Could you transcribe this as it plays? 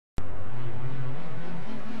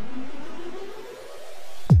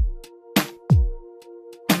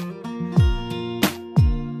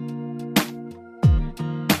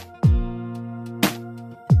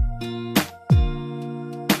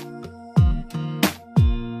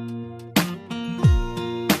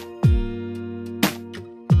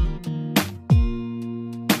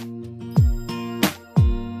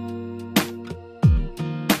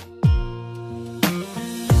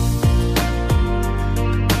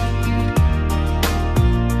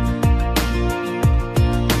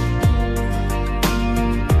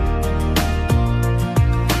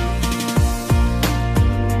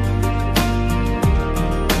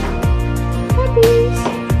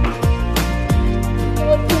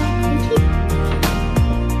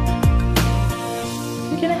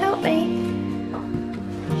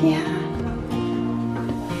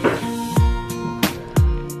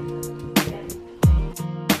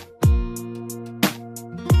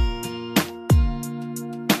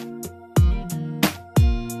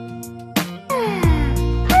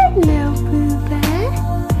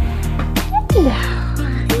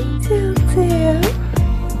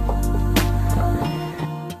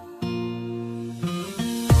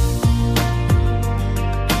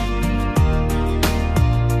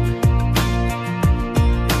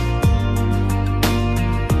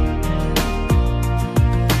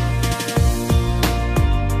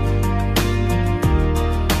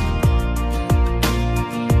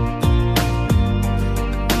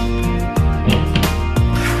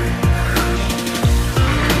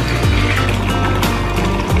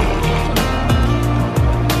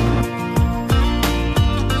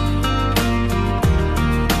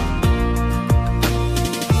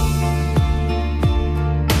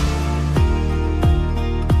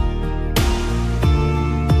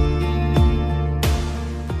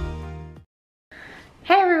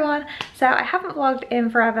vlogged in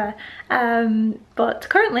forever, but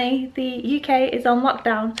currently the UK is on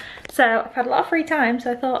lockdown, so I've had a lot of free time,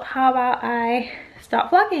 so I thought, how about I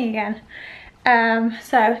start vlogging again?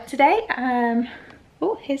 So today,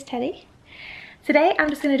 oh, here's Teddy. Today I'm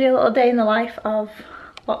just going to do a little day in the life of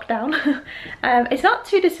lockdown. It's not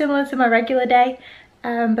too dissimilar to my regular day,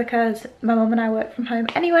 because my mum and I work from home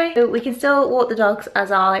anyway. So we can still walk the dogs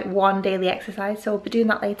as our like one daily exercise, so we'll be doing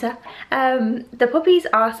that later. The puppies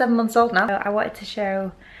are 7 months old now. So I wanted to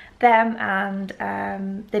show them, and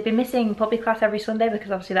they've been missing puppy class every Sunday because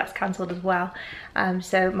obviously that's cancelled as well.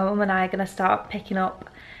 So my mum and I are going to start picking up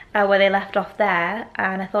where they left off there,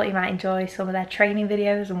 and I thought you might enjoy some of their training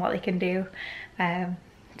videos and what they can do.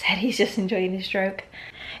 Teddy's just enjoying his stroke.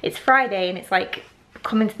 It's Friday and it's like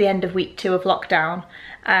coming to the end of week 2 of lockdown.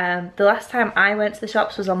 The last time I went to the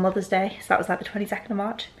shops was on Mother's Day, so that was like the 22nd of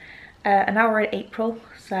March. And now we're in April,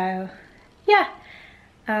 so yeah.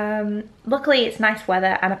 Luckily it's nice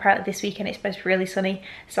weather, and apparently this weekend it's supposed to be really sunny,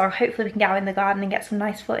 so hopefully we can get out in the garden and get some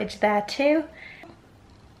nice footage there too.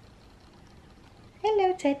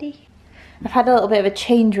 Hello Teddy. I've had a little bit of a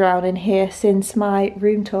change around in here since my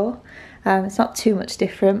room tour. It's not too much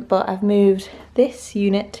different, but I've moved this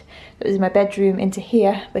unit that was in my bedroom into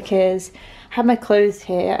here because I had my clothes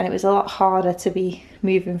here and it was a lot harder to be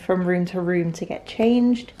moving from room to room to get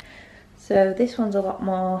changed. So this one's a lot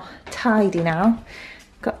more tidy now.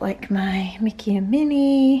 Got like my Mickey and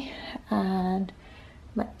Minnie and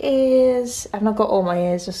my ears. I've not got all my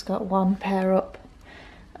ears, just got one pair up.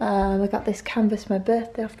 I got this canvas for my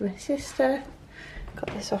birthday off my sister.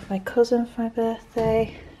 Got this off my cousin for my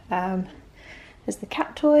birthday. There's the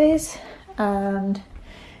cat toys, and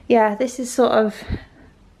yeah, this is sort of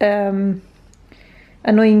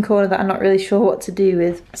annoying corner that I'm not really sure what to do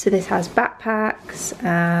with. So this has backpacks,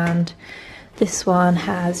 and this one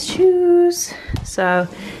has shoes, so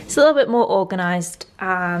it's a little bit more organised.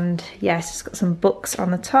 And yeah, it's just got some books on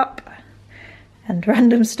the top and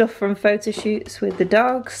random stuff from photo shoots with the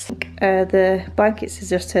dogs. The blankets is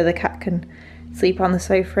just so the cat can sleep on the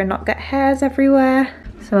sofa and not get hairs everywhere.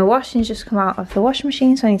 So my washing's just come out of the washing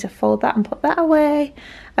machine, so I need to fold that and put that away.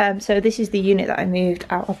 So this is the unit that I moved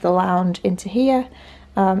out of the lounge into here.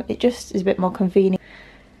 It just is a bit more convenient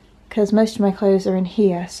because most of my clothes are in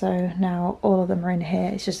here, so now all of them are in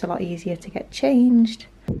here. It's just a lot easier to get changed.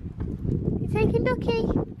 You taking Ducky?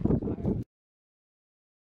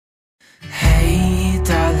 Hey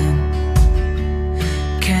darling,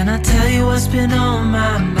 can I tell you what's been on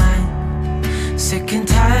my mind? Sick and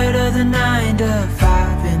tired of the 9 to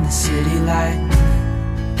 5 in the city life.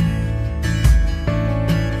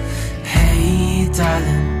 Hey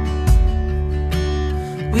darling,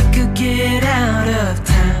 we could get out of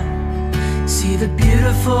town, see the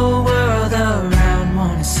beautiful world around,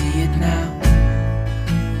 wanna see it now.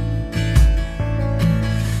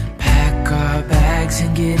 Pack our bags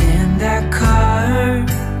and get in that car,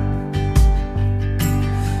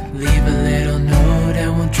 leave a little note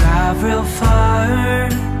and we'll drive real far.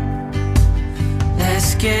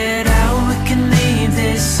 Let's get out, we can leave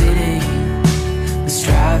this city. Let's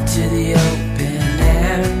drive to the open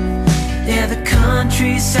air. Yeah, the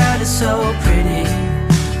countryside is so pretty,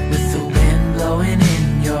 with the wind blowing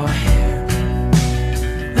in your hair.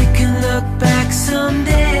 We can look back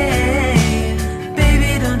someday.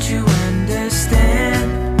 Baby, don't you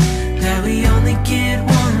understand that we only get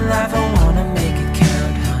one life? I wanna make it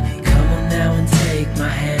count, honey. Come on now and take my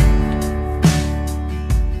hand.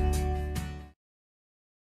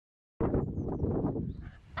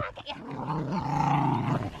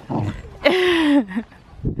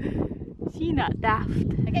 She's not daft.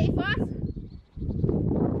 I get you fast?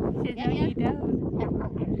 She says, no, you don't.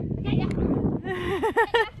 I get you.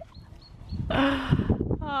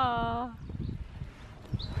 Aww.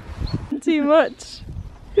 Too much.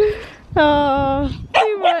 Oh,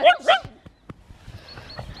 too much.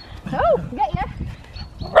 Oh, I get you.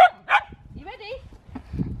 You ready?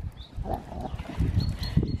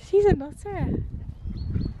 She's a nutter.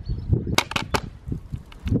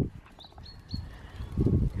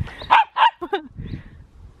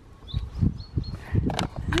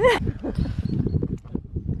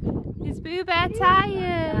 Is Boo Bear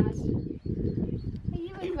tired?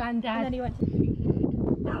 You and Grandad. And then he went to...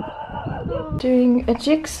 Doing a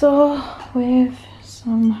jigsaw with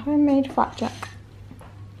some homemade flapjack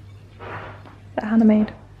that Hannah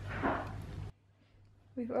made.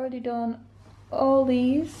 We've already done all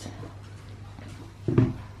these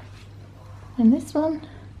and this one,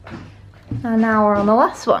 and now we're on the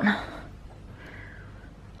last one.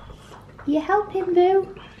 You helping,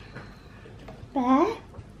 Boo? Bear?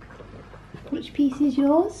 Which piece is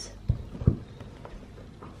yours?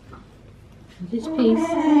 This piece.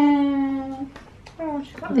 Oh,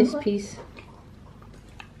 she's got This another. piece.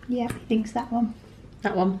 Yeah, he thinks that one.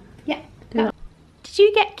 That one. Yeah. Do it. Did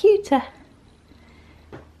you get cuter?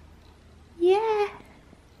 Yeah.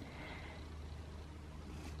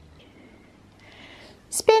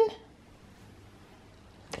 Spin.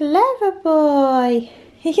 Clever boy.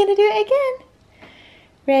 You gonna do it again?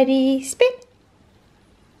 Ready, spin.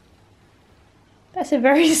 That's a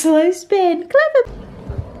very slow spin. Clever.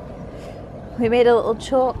 We made a little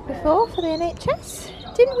chalk before for the NHS,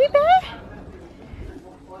 didn't we, Bear?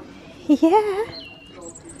 Yeah.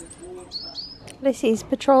 Lucy's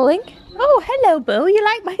patrolling. Oh, hello, Bo. You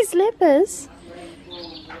like my slippers?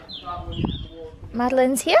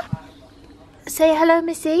 Madeline's here. Say hello,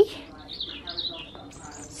 Missy.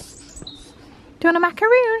 Do you want a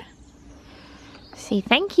macaroon? Say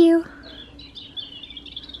thank you.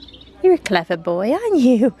 You're a clever boy, aren't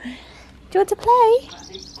you? Do you want to play?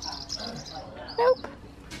 Nope.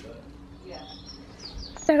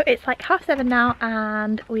 So it's like 7:30 now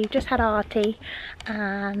and we've just had our tea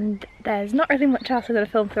and there's not really much else I'm going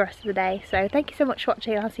to film for the rest of the day. So thank you so much for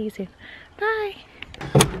watching. I'll see you soon. Bye.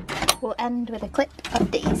 We'll end with a clip of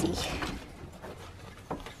Daisy.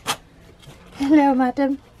 Hello,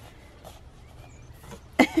 madam.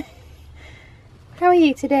 How are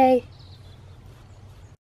you today?